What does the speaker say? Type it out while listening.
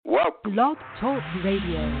Blog Talk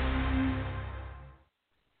Radio.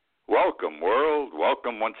 Welcome, world.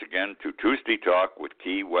 Welcome once again to Tuesday Talk with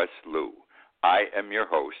Key West Lou. I am your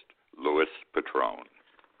host, Louis Patrone.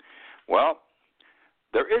 Well,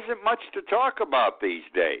 there isn't much to talk about these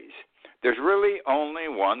days. There's really only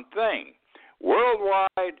one thing.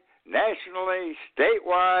 Worldwide, nationally,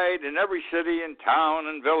 statewide, in every city and town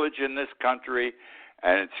and village in this country,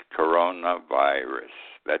 and it's coronavirus.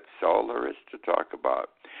 That's all there is to talk about.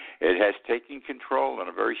 It has taken control in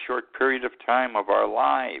a very short period of time of our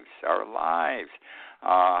lives.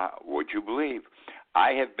 Would you believe?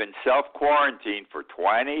 I have been self-quarantined for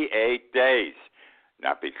 28 days.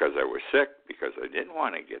 Not because I was sick, because I didn't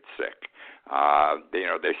want to get sick.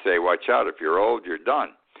 They say, watch out, if you're old, you're done.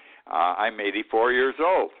 I'm 84 years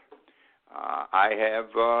old. I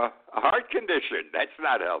have a heart condition. That's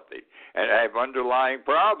not healthy. And I have underlying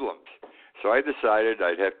problems. So I decided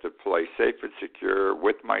I'd have to play safe and secure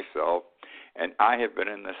with myself. And I have been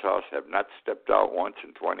in this house, have not stepped out once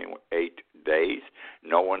in 28 days.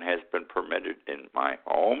 No one has been permitted in my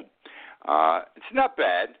home. It's not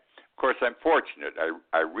bad. Of course, I'm fortunate.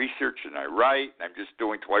 I research and I write. I'm just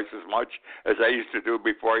doing twice as much as I used to do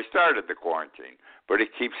before I started the quarantine. But it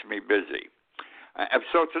keeps me busy.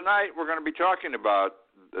 So tonight we're going to be talking about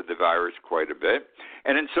the virus quite a bit.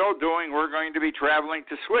 And in so doing, we're going to be traveling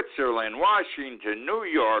to Switzerland, Washington, New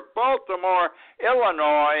York, Baltimore,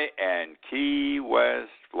 Illinois, and Key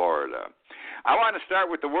West, Florida. I want to start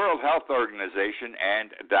with the World Health Organization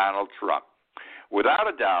and Donald Trump. Without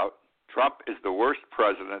a doubt, Trump is the worst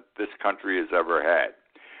president this country has ever had.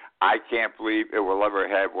 I can't believe it will ever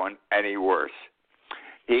have one any worse.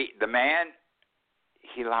 The man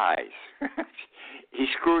lies. He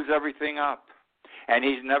screws everything up, and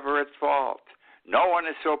he's never at fault. No one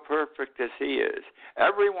is so perfect as he is.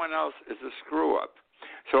 Everyone else is a screw-up.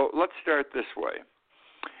 So let's start this way.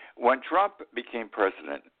 When Trump became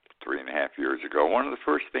president 3.5 years ago, one of the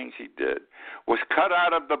first things he did was cut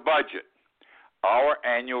out of the budget our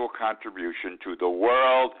annual contribution to the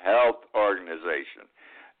World Health Organization.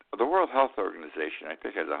 The World Health Organization, I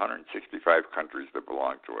think, has 165 countries that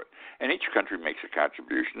belong to it. And each country makes a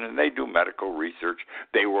contribution, and they do medical research.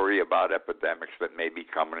 They worry about epidemics that may be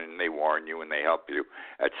coming, and they warn you, and they help you,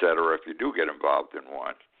 et cetera, if you do get involved in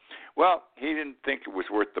one. Well, he didn't think it was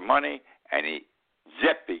worth the money, and he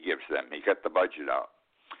gives them. He cut the budget out.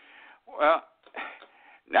 Well,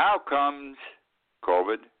 now comes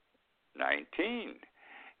COVID-19,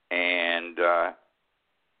 and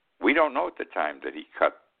we don't know at the time that he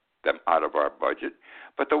cut them out of our budget,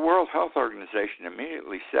 but the World Health Organization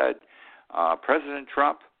immediately said, President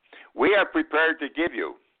Trump, we are prepared to give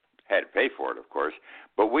you, had to pay for it, of course,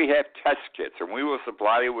 but we have test kits, and we will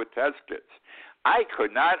supply you with test kits. I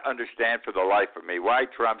could not understand for the life of me why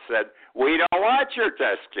Trump said, we don't want your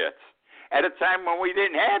test kits, at a time when we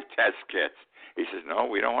didn't have test kits. He says, no,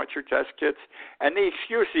 we don't want your test kits. And the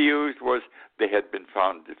excuse he used was they had been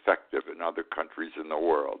found defective in other countries in the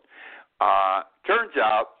world. Turns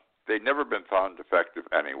out they'd never been found defective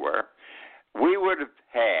anywhere. We would have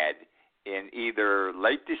had, in either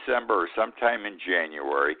late December or sometime in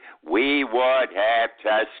January, we would have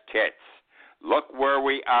test kits. Look where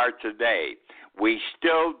we are today. We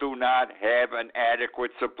still do not have an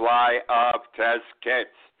adequate supply of test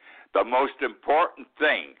kits. The most important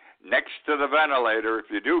thing, next to the ventilator, if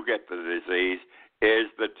you do get the disease, is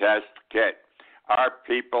the test kit. Our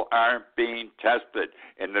people aren't being tested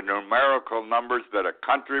in the numerical numbers that a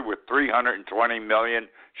country with 320 million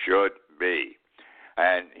should be.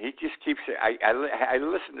 And he just keeps saying, I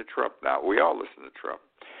listen to Trump now. We all listen to Trump.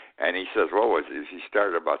 And he says, he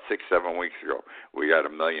started about 6-7 weeks ago. We got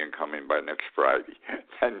 1 million coming by next Friday.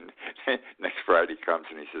 And next Friday comes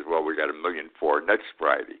and he says, we got 1.4 million next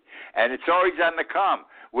Friday. And it's always on the come.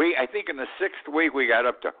 I think in the 6th week we got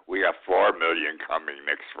 4 million coming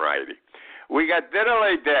next Friday. We got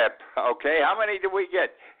diddly dip, okay? How many did we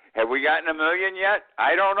get? Have we gotten 1 million yet?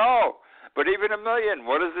 I don't know. But even 1 million,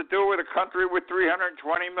 what does it do with a country with 320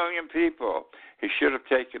 million people? He should have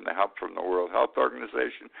taken the help from the World Health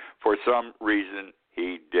Organization. For some reason,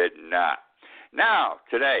 he did not. Now,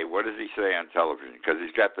 today, what does he say on television? Because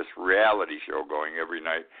he's got this reality show going every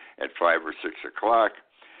night at 5 or 6 o'clock.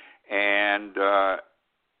 And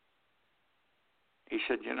he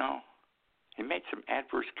said, he made some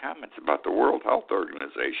adverse comments about the World Health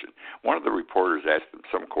Organization. One of the reporters asked him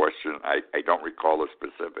some question. I don't recall the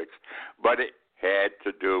specifics, but it had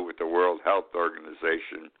to do with the World Health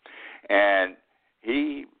Organization. And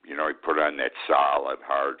he put on that solid,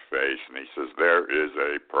 hard face, and he says, there is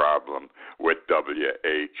a problem with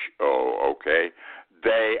WHO, okay?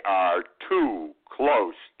 They are too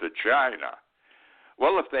close to China.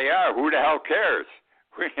 Well, if they are, who the hell cares?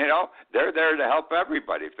 You know, they're there to help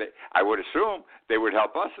everybody. I would assume they would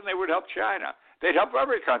help us and they would help China. They'd help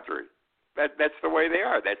every country. That's the way they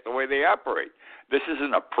are. That's the way they operate. This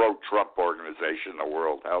isn't a pro-Trump organization, the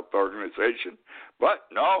World Health Organization. But,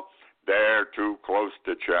 no, they're too close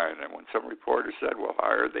to China. And when some reporter said, well, how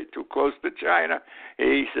are they too close to China?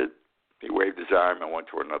 He waved his arm and went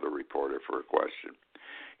to another reporter for a question.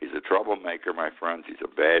 He's a troublemaker, my friends. He's a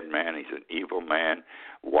bad man. He's an evil man.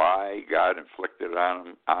 Why God inflicted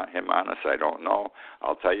on him on us, I don't know.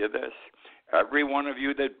 I'll tell you this. Every one of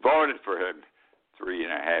you that voted for him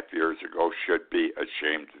 3.5 years ago should be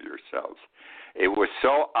ashamed of yourselves. It was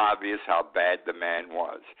so obvious how bad the man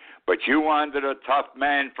was. But you wanted a tough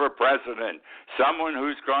man for president, someone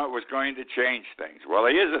was going to change things. Well,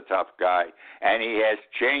 he is a tough guy, and he has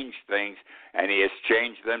changed things, and he has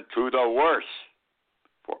changed them to the worse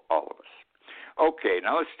for all of us. Okay,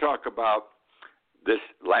 now let's talk about this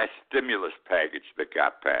last stimulus package that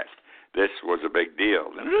got passed. This was a big deal,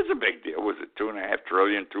 and it is a big deal. Was it $2.5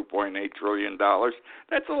 trillion, $2.8 trillion?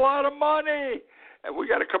 That's a lot of money, and we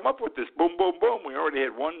got to come up with this. Boom, boom, boom. We already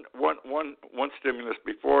had one stimulus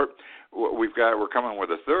before. We're coming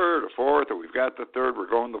with a third, a fourth, or we've got the third. We're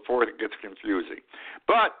going the fourth. It gets confusing.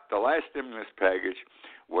 But the last stimulus package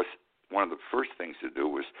was one of the first things to do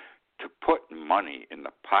was to put money in the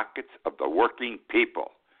pockets of the working people,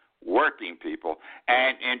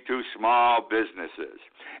 and into small businesses.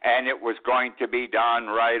 And it was going to be done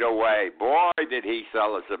right away. Boy, did he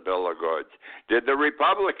sell us a bill of goods. Did the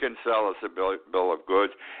Republicans sell us a bill of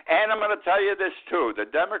goods? And I'm going to tell you this, too. The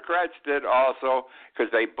Democrats did also,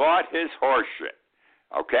 because they bought his horseshit,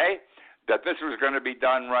 okay, that this was going to be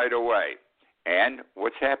done right away. And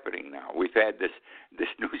what's happening now? We've had this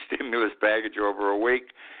new stimulus package over a week.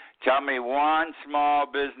 Tell me one small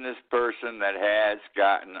business person that has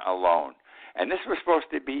gotten a loan. And this was supposed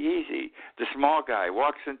to be easy. The small guy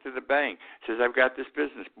walks into the bank, says, I've got this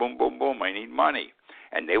business, boom, boom, boom, I need money.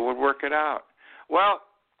 And they would work it out. Well,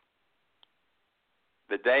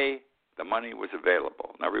 the day the money was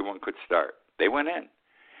available and everyone could start, they went in.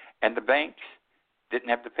 And the banks didn't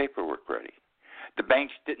have the paperwork ready. The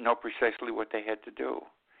banks didn't know precisely what they had to do.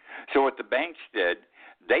 So what the banks did,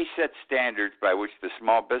 they set standards by which the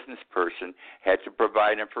small business person had to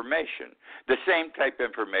provide information, the same type of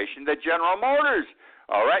information that General Motors,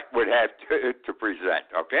 would have to present,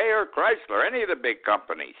 okay, or Chrysler, any of the big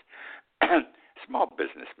companies. Small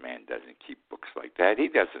businessman doesn't keep books like that. He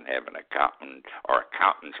doesn't have an accountant or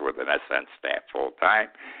accountants with an SN staff full time.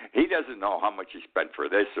 He doesn't know how much he spent for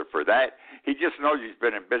this or for that. He just knows he's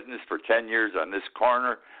been in business for 10 years on this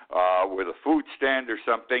corner with a food stand or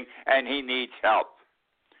something, and he needs help.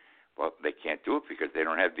 Well, they can't do it because they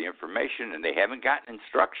don't have the information, and they haven't gotten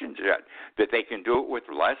instructions yet that they can do it with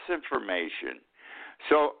less information.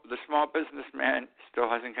 So the small businessman still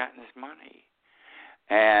hasn't gotten his money.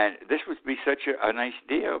 And this would be such a nice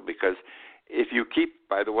deal because if you keep,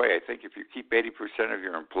 by the way, I think if you keep 80% of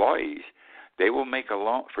your employees, they will make a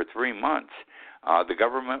loan for 3 months. The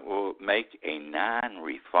government will make a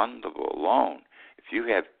non-refundable loan. If you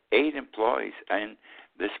have 8 employees in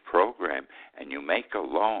this program and you make a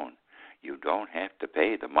loan, you don't have to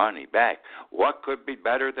pay the money back. What could be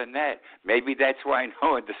better than that? Maybe that's why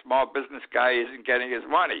the small business guy isn't getting his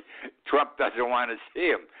money. Trump doesn't want to see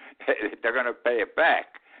him. They're going to pay it back.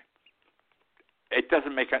 It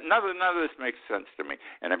doesn't make none of this makes sense to me,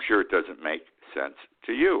 and I'm sure it doesn't make sense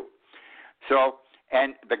to you. So,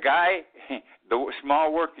 and the guy, the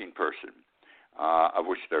small working person, of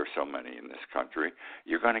which there are so many in this country,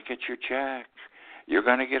 you're going to get your check. You're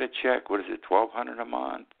going to get a check. What is it, $1,200 a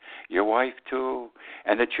month? Your wife, too.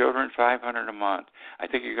 And the children, $500 a month. I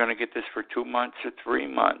think you're going to get this for 2 months or 3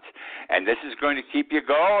 months. And this is going to keep you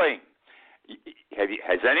going.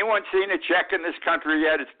 Has anyone seen a check in this country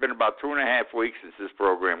yet? It's been about 2.5 weeks since this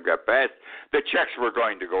program got passed. The checks were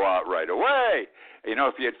going to go out right away. You know,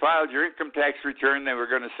 if you had filed your income tax return, they were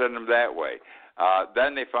going to send them that way.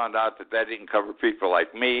 Then they found out that didn't cover people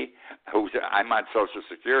like me, I'm on Social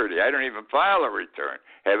Security. I don't even file a return.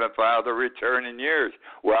 Haven't filed a return in years.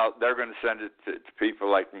 Well, they're going to send it to people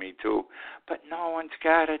like me, too. But no one's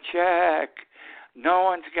got a check. No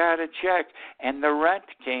one's got a check. And the rent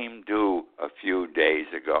came due a few days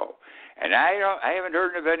ago. And I haven't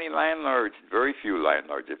heard of any landlords, very few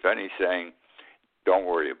landlords, if any, saying, don't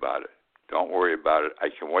worry about it. Don't worry about it. I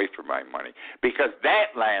can wait for my money. Because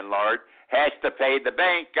that landlord has to pay the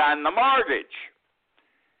bank on the mortgage.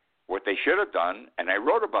 What they should have done, and I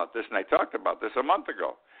wrote about this and I talked about this a month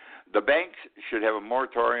ago, the banks should have a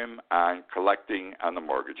moratorium on collecting on the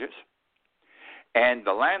mortgages. And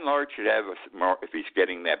the landlord should have more, if he's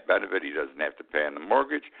getting that benefit, he doesn't have to pay on the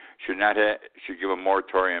mortgage. Should give a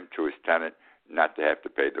moratorium to his tenant not to have to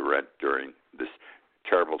pay the rent during these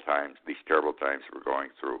terrible times we're going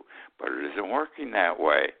through. But it isn't working that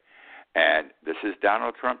way. And this is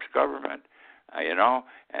Donald Trump's government,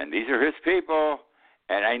 and these are his people.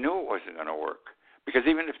 And I knew it wasn't going to work, because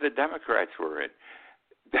even if the Democrats were in,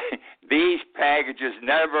 these packages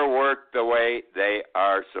never work the way they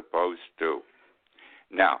are supposed to.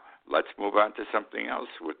 Now, let's move on to something else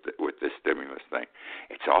with this stimulus thing.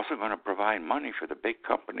 It's also going to provide money for the big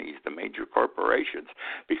companies, the major corporations,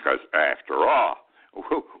 because after all,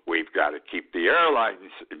 we've got to keep the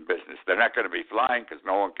airlines in business. They're not going to be flying because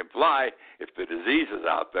no one can fly if the disease is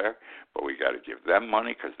out there, but we got to give them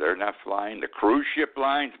money because they're not flying. The cruise ship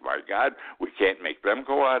lines, my God, we can't make them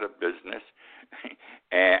go out of business.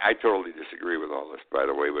 And I totally disagree with all this, by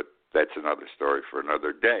the way, but that's another story for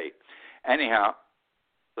another day. Anyhow,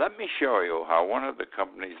 let me show you how one of the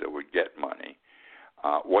companies that would get money,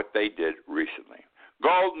 what they did recently.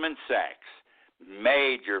 Goldman Sachs,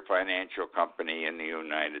 major financial company in the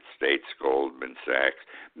United States, Goldman Sachs,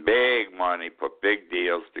 big money, put big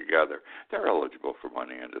deals together. They're eligible for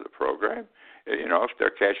money under the program. If their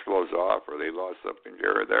cash flow's off or they lost something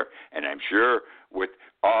here or there. And I'm sure with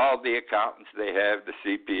all the accountants they have, the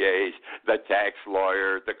CPAs, the tax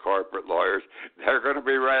lawyers, the corporate lawyers, they're going to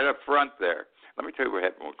be right up front there. Let me tell you what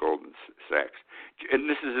happened with Goldman Sachs. And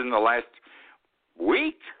this is in the last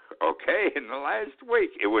week, okay? In the last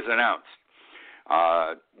week, it was announced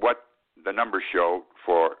what the numbers show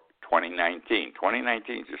for 2019.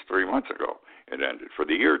 2019, just 3 months ago, it ended. For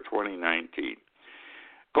the year 2019,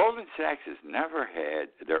 Goldman Sachs has never had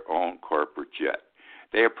their own corporate jet.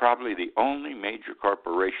 They are probably the only major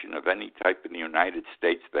corporation of any type in the United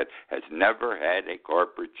States that has never had a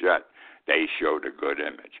corporate jet. They showed a good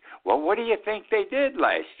image. Well, what do you think they did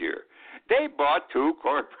last year? They bought 2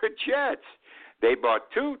 corporate jets. They bought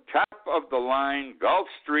 2 top-of-the-line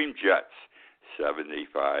Gulfstream jets,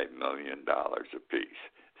 $75 million apiece.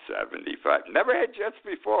 75. Never had jets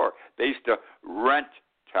before. They used to rent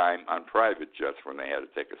time on private jets when they had to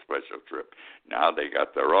take a special trip. Now they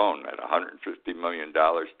got their own at $150 million,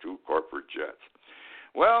 2 corporate jets.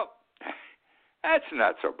 Well, that's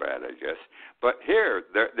not so bad, I guess. But here,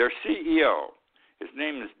 their CEO, his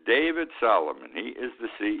name is David Solomon. He is the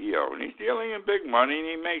CEO, and he's dealing in big money, and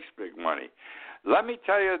he makes big money. Let me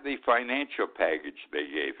tell you the financial package they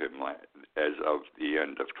gave him as of the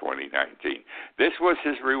end of 2019. This was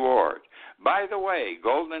his reward. By the way,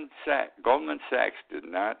 Goldman Sachs did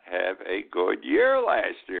not have a good year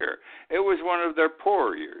last year. It was one of their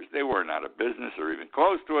poor years. They were not a business or even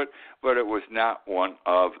close to it, but it was not one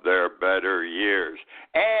of their better years.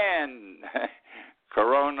 And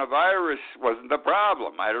coronavirus wasn't the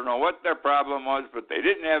problem. I don't know what their problem was, but they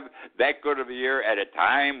didn't have that good of a year at a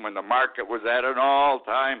time when the market was at an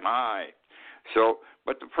all-time high. So,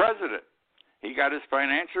 but the president, he got his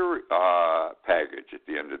financial package at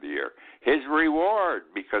the end of the year. His reward,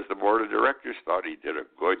 because the board of directors thought he did a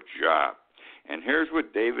good job. And here's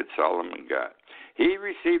what David Solomon got. He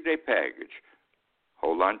received a package,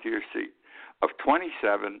 hold on to your seat, of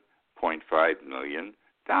 $27.5 million.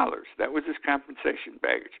 That was his compensation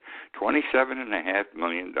package, $27.5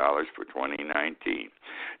 million for 2019.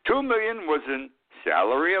 $2 million was in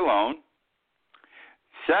salary alone.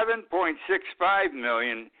 $7.65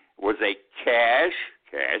 million was a cash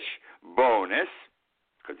bonus,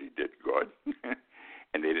 because he did good,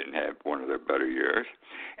 and they didn't have one of their better years.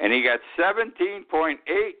 And he got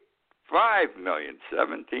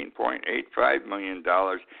 $17.85 million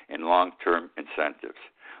in long-term incentives.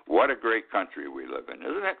 What a great country we live in,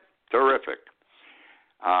 isn't it? Terrific.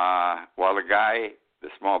 While the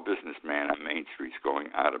small businessman on Main Street's going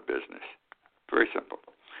out of business. Very simple.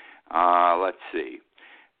 Let's see.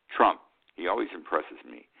 Trump, he always impresses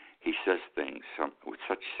me. He says things with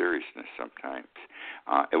such seriousness sometimes.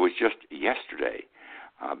 It was just yesterday,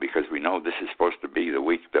 because we know this is supposed to be the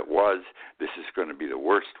week that was. This is going to be the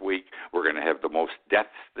worst week. We're going to have the most deaths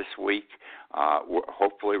this week.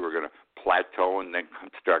 Hopefully we're going to plateau and then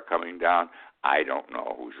start coming down. I don't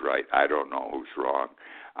know who's right. I don't know who's wrong.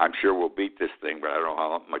 I'm sure we'll beat this thing, but I don't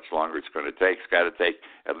know how much longer it's going to take. It's got to take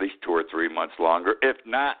at least 2 or 3 months longer, if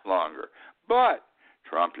not longer. But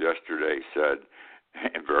Trump yesterday said,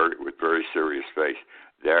 with very serious face,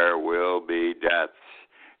 there will be deaths.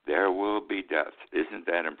 There will be deaths. Isn't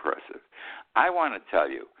that impressive? I want to tell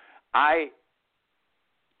you,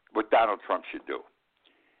 what Donald Trump should do.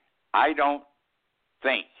 I don't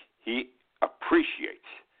think he appreciates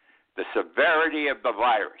the severity of the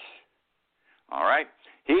virus. All right?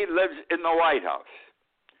 He lives in the White House.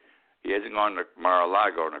 He hasn't gone to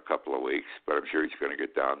Mar-a-Lago in a couple of weeks, but I'm sure he's going to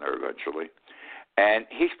get down there eventually. And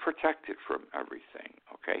he's protected from everything,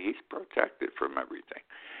 okay? He's protected from everything.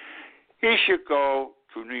 He should go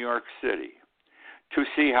to New York City to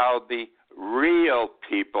see how the real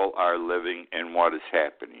people are living and what is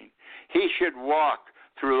happening. He should walk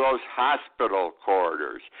through those hospital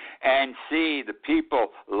corridors and see the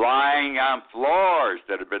people lying on floors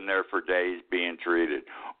that have been there for days being treated,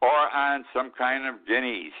 or on some kind of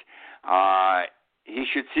guineas. He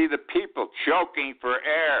should see the people choking for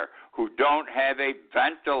air who don't have a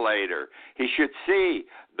ventilator. He should see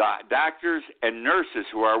the doctors and nurses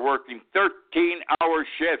who are working 13-hour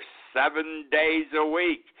shifts 7 days a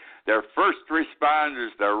week. They're first responders.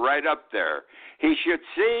 They're right up there. He should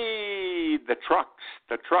see the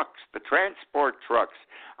transport trucks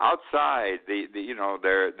outside, the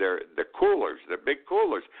coolers, the big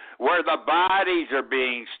coolers, where the bodies are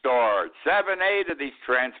being stored. 7, 8 of these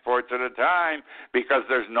transports at a time, because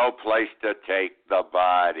there's no place to take the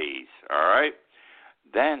bodies. All right?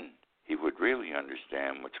 Then he would really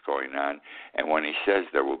understand what's going on. And when he says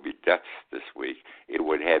there will be deaths this week, it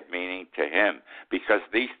would have meaning to him, because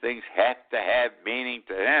these things have to have meaning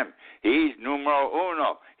to him. He's numero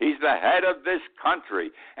uno. He's the head of this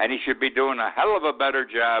country, and he should be doing a hell of a better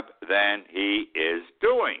job than he is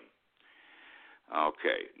doing.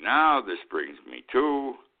 Okay, now this brings me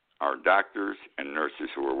to our doctors and nurses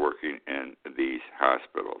who are working in these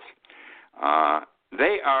hospitals.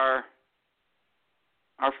 They are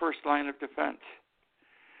our first line of defense.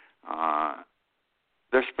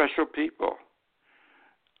 They're special people.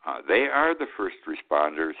 They are the first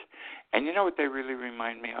responders. And you know what they really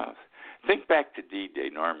remind me of? Think back to D-Day,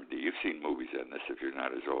 Normandy. You've seen movies on this if you're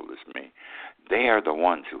not as old as me. They are the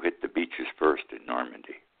ones who hit the beaches first in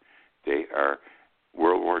Normandy. They are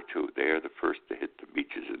World War II. They are the first to hit the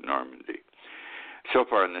beaches in Normandy. So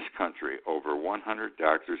far in this country, over 100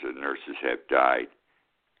 doctors and nurses have died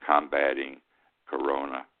combating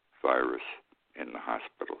coronavirus in the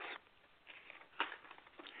hospitals.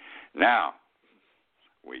 Now,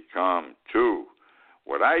 we come to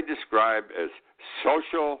what I describe as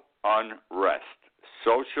social unrest.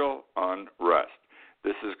 Social unrest.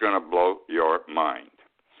 This is going to blow your mind.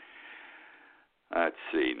 Let's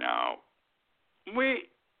see now.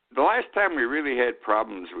 The last time we really had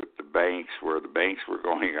problems with the banks, where the banks were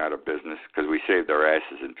going out of business, because we saved our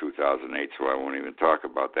asses in 2008, so I won't even talk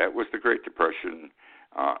about that, was the Great Depression.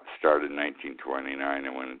 Started in 1929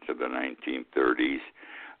 and went into the 1930s.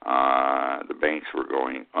 The banks were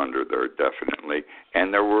going under there definitely,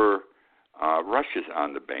 and there were rushes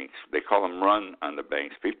on the banks. They call them run on the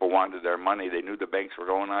banks. People wanted their money. They knew the banks were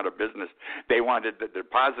going out of business. The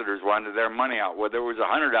depositors wanted their money out, whether it was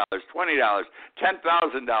 $100, $20,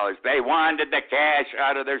 $10,000. They wanted the cash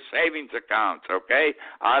out of their savings accounts, okay,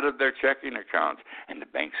 out of their checking accounts. And the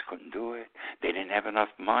banks couldn't do it. They didn't have enough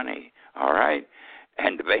money, all right?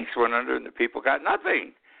 And the banks went under and the people got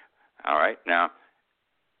nothing, all right? Now,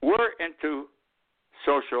 we're into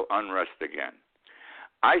social unrest again.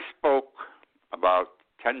 I spoke about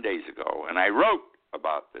 10 days ago, and I wrote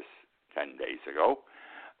about this 10 days ago,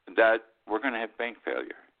 that we're going to have bank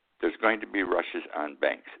failure. There's going to be rushes on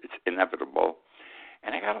banks. It's inevitable.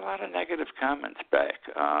 And I got a lot of negative comments back.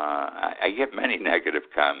 I get many negative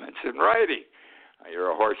comments in writing.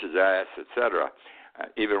 You're a horse's ass, etc.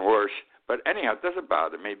 Even worse. But anyhow, it doesn't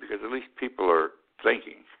bother me, because at least people are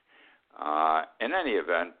thinking. In any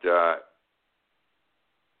event,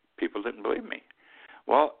 people didn't believe me.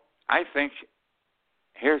 Well, I think,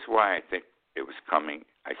 here's why I think it was coming,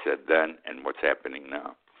 I said then, and what's happening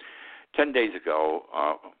now. 10 days ago,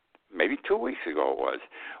 maybe 2 weeks ago it was,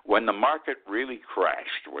 when the market really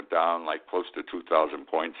crashed, went down like close to 2,000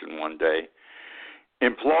 points in one day,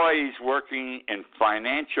 employees working in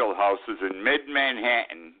financial houses in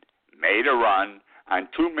mid-Manhattan made a run on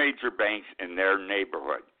two major banks in their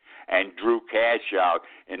neighborhood and drew cash out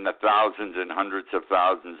in the thousands and hundreds of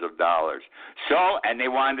thousands of dollars. And they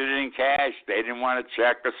wanted it in cash. They didn't want a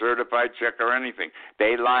check, a certified check, or anything.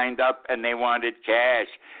 They lined up and they wanted cash.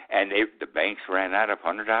 And the banks ran out of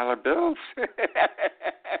 $100 bills.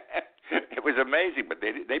 It was amazing, but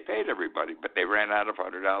they paid everybody, but they ran out of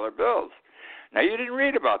 $100 bills. Now, you didn't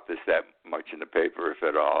read about this that much in the paper, if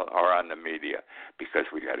at all, or on the media, because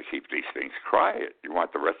we got to keep these things quiet. You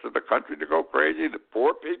want the rest of the country to go crazy? The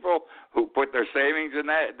poor people who put their savings in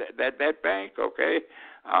that bank, okay,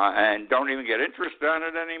 and don't even get interest on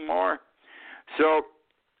it anymore. So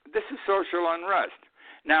this is social unrest.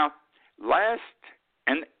 Now, there's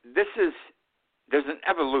an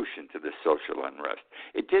evolution to this social unrest.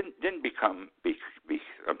 It did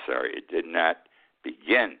not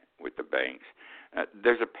begin with the banks.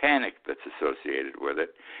 there's a panic that's associated with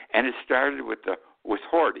it, and it started with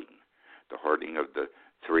hoarding, the hoarding of the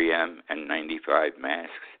 3M and 95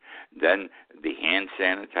 masks, then the hand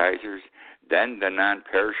sanitizers, then the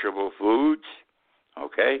non-perishable foods,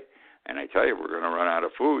 okay? And I tell you, we're going to run out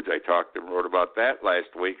of foods. I talked and wrote about that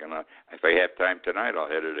last week, and if I have time tonight, I'll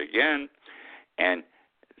hit it again. And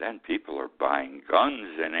then people are buying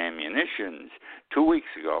guns and ammunitions. 2 weeks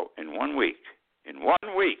ago, in 1 week,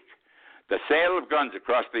 the sale of guns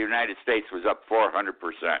across the United States was up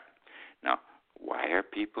 400%. Now, why are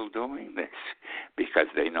people doing this? Because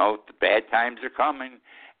they know the bad times are coming,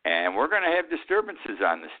 and we're going to have disturbances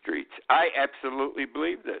on the streets. I absolutely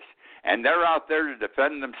believe this. And they're out there to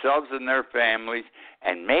defend themselves and their families,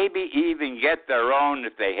 and maybe even get their own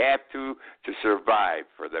if they have to survive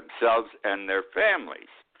for themselves and their families.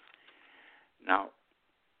 Now,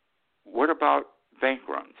 what about bank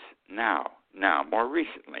runs? Now, more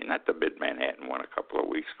recently, not the Mid-Manhattan one a couple of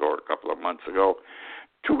weeks ago or a couple of months ago,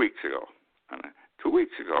 2 weeks ago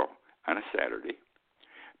on a Saturday,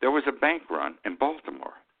 there was a bank run in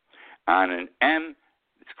Baltimore on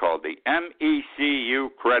it's called the MECU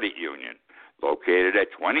Credit Union, located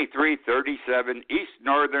at 2337 East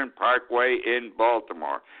Northern Parkway in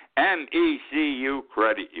Baltimore. MECU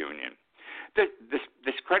Credit Union.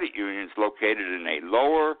 This credit union is located in a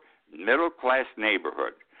lower middle-class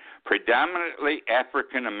neighborhood, predominantly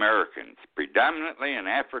African Americans, predominantly an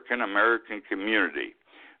African American community.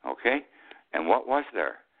 Okay? And what was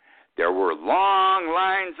there? There were long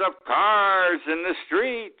lines of cars in the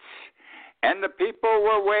streets, and the people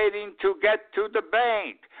were waiting to get to the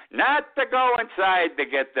bank, not to go inside to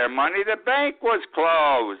get their money. The bank was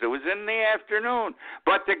closed. It was in the afternoon.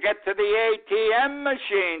 But to get to the ATM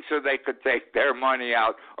machine so they could take their money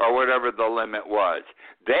out or whatever the limit was.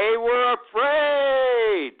 They were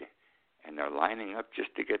afraid. And they're lining up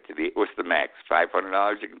just to get to what's the max?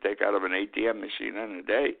 $500 you can take out of an ATM machine in a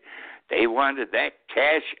day. They wanted that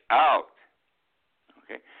cash out.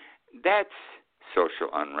 Okay? That's social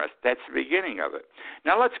unrest. That's the beginning of it.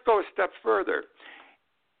 Now let's go a step further.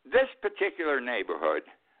 This particular neighborhood,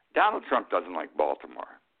 Donald Trump doesn't like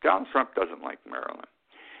Baltimore. Donald Trump doesn't like Maryland.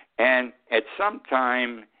 And at some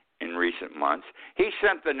time in recent months, he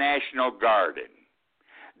sent the National Guard in.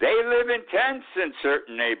 They live in tents in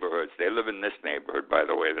certain neighborhoods. They live in this neighborhood, by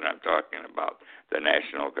the way, that I'm talking about, the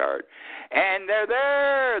National Guard. And they're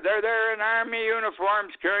there. They're there in Army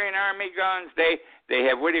uniforms, carrying Army guns. They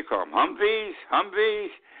have, what do you call them, Humvees,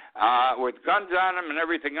 with guns on them and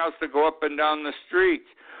everything else to go up and down the streets.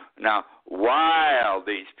 Now, while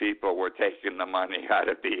these people were taking the money out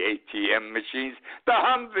of the ATM machines, the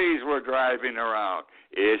Humvees were driving around.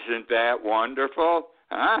 Isn't that wonderful?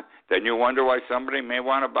 Huh? Then you wonder why somebody may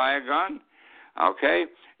want to buy a gun? Okay?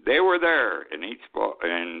 They were there in East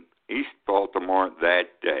Baltimore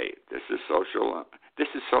that day. This is social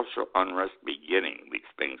unrest beginning, these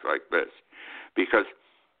things like this. Because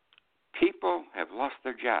people have lost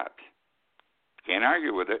their jobs. Can't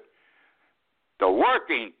argue with it. The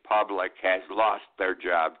working public has lost their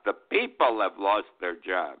jobs. The people have lost their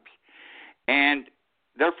jobs. And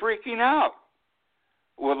they're freaking out.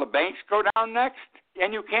 Will the banks go down next?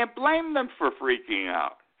 And you can't blame them for freaking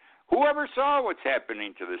out. Whoever saw what's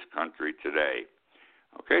happening to this country today?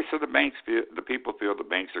 Okay, so the people feel the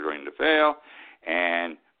banks are going to fail,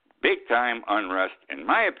 and big-time unrest, in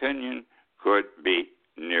my opinion, could be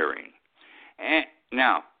nearing. And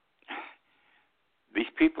now, these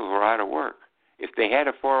people are out of work. If they had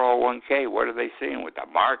a 401k, what are they seeing with the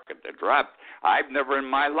market that dropped? I've never in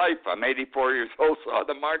my life, I'm 84 years old, saw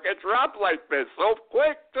the market drop like this so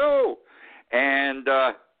quick, too. And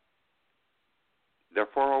their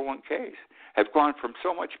 401ks have gone from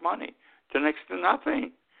so much money to next to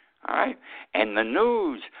nothing. All right? And the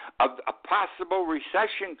news of a possible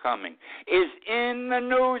recession coming is in the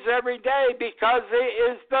news every day because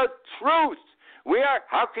it is the truth.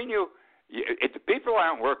 How can you, if the people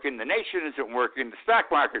aren't working, the nation isn't working, the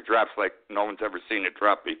stock market drops like no one's ever seen it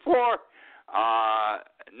drop before.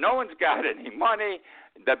 No one's got any money.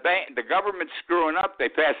 The government's screwing up. They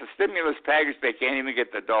pass a stimulus package. They can't even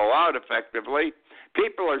get the dough out effectively.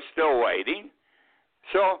 People are still waiting.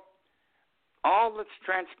 So all that's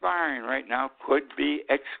transpiring right now could be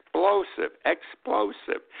explosive.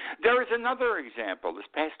 There is another example this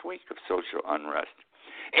past week of social unrest.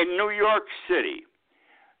 In New York City,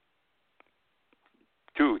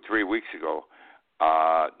 2-3 weeks ago,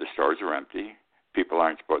 the stores are empty. People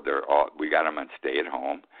aren't supposed. We got them on stay at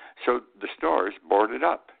home, so the stores boarded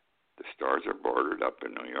up. The stores are boarded up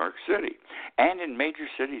in New York City and in major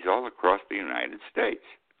cities all across the United States.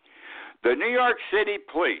 The New York City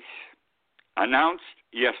Police announced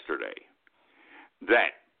yesterday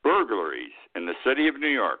that burglaries in the city of New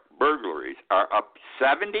York, burglaries are up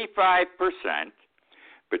 75%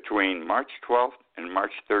 between March 12th and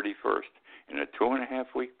March 31st in a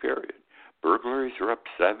 2.5-week period. Burglaries are up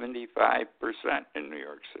 75% in New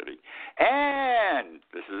York City. And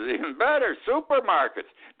this is even better, supermarkets.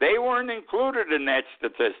 They weren't included in that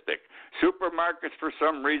statistic. Supermarkets, for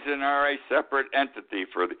some reason, are a separate entity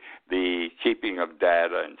for the keeping of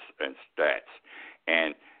data and stats.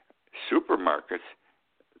 And supermarkets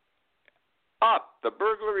up. The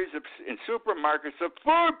burglaries in supermarkets of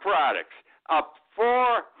food products up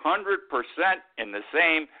 400% in the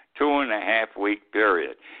same 2.5-week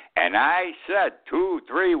period. And I said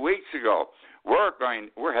 2-3 weeks ago,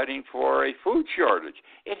 we're heading for a food shortage.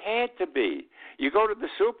 It had to be. You go to the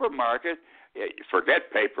supermarket,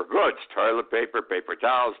 forget paper goods, toilet paper, paper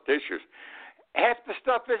towels, tissues. Half the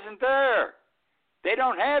stuff isn't there. They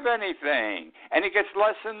don't have anything, and it gets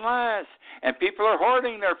less and less, and people are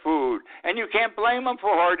hoarding their food, and you can't blame them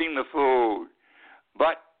for hoarding the food.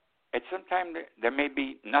 But at some time, there may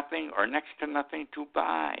be nothing or next to nothing to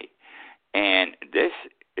buy, and this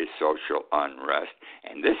is social unrest,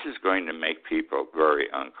 and this is going to make people very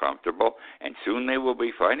uncomfortable, and soon they will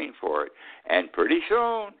be fighting for it, and pretty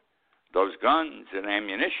soon, those guns and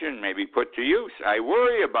ammunition may be put to use. I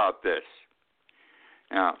worry about this.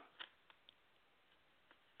 Now,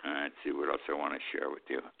 let's see what else I want to share with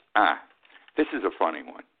you. This is a funny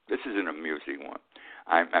one. This is an amusing one.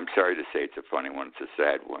 I'm sorry to say it's a funny one. It's a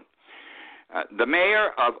sad one. The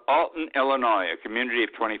mayor of Alton, Illinois, a community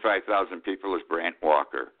of 25,000 people, is Brant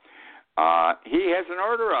Walker. He has an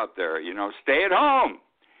order out there, stay at home.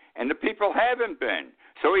 And the people haven't been.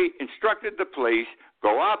 So he instructed the police,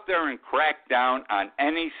 go out there and crack down on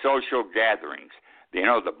any social gatherings.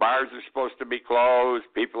 The bars are supposed to be closed.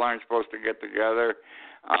 People aren't supposed to get together.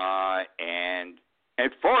 And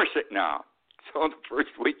enforce it now. So the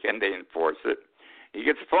first weekend they enforce it. He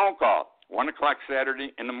gets a phone call, 1 o'clock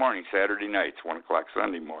Saturday in the morning, Saturday nights, 1 o'clock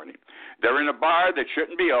Sunday morning. They're in a bar that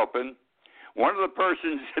shouldn't be open. One of the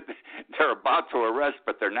persons they're about to arrest,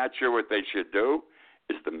 but they're not sure what they should do,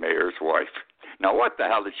 is the mayor's wife. Now, what the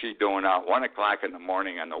hell is she doing out 1 o'clock in the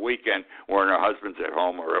morning on the weekend when her husband's at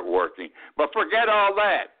home or at working? But forget all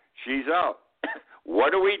that. She's out.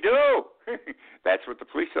 What do we do? That's what the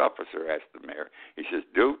police officer asked the mayor. He says,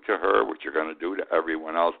 do to her what you're going to do to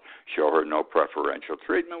everyone else. Show her no preferential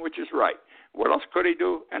treatment, which is right. What else could he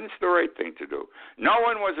do? And it's the right thing to do. No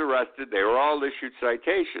one was arrested. They were all issued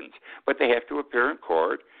citations, but they have to appear in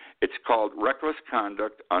court. It's called reckless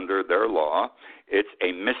conduct under their law. It's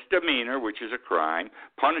a misdemeanor, which is a crime,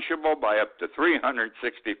 punishable by up to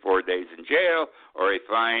 364 days in jail or a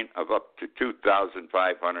fine of up to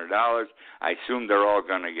 $2,500. I assume they're all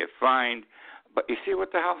going to get fined. But you see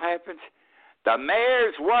what the hell happens? The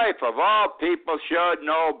mayor's wife, of all people, should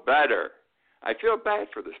know better. I feel bad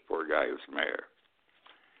for this poor guy who's mayor.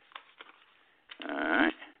 All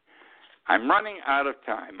right. I'm running out of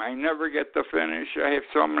time. I never get to finish. I have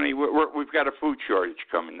so many. We've got a food shortage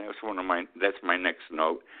coming. That's my next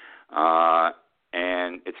note,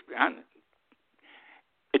 and it's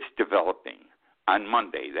developing. On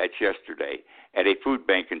Monday, that's yesterday, at a food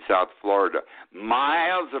bank in South Florida,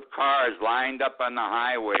 miles of cars lined up on the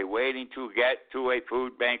highway waiting to get to a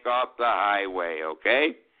food bank off the highway.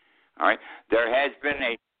 Okay, all right. There has been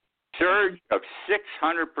a surge of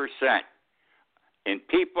 600%. in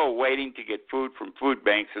people waiting to get food from food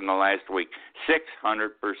banks in the last week. 600%.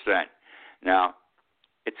 Now,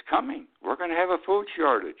 it's coming. We're going to have a food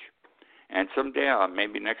shortage. And someday,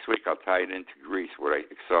 maybe next week, I'll tie it into Greece, what I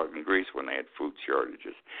saw in Greece when they had food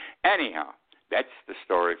shortages. Anyhow, that's the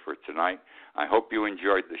story for tonight. I hope you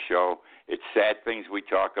enjoyed the show. It's sad things we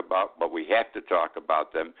talk about, but we have to talk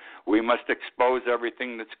about them. We must expose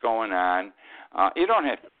everything that's going on. You don't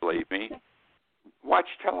have to believe me. Watch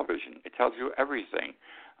television. It tells you everything.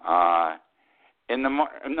 In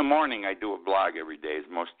the morning, I do a blog every day, as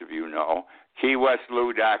most of you know,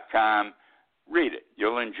 KeyWestLou.com. Read it.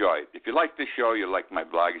 You'll enjoy it. If you like the show, you'll like my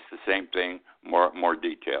blog. It's the same thing, more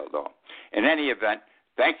detailed, though. In any event,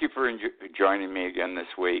 thank you for joining me again this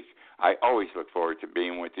week. I always look forward to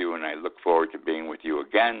being with you, and I look forward to being with you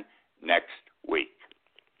again next week.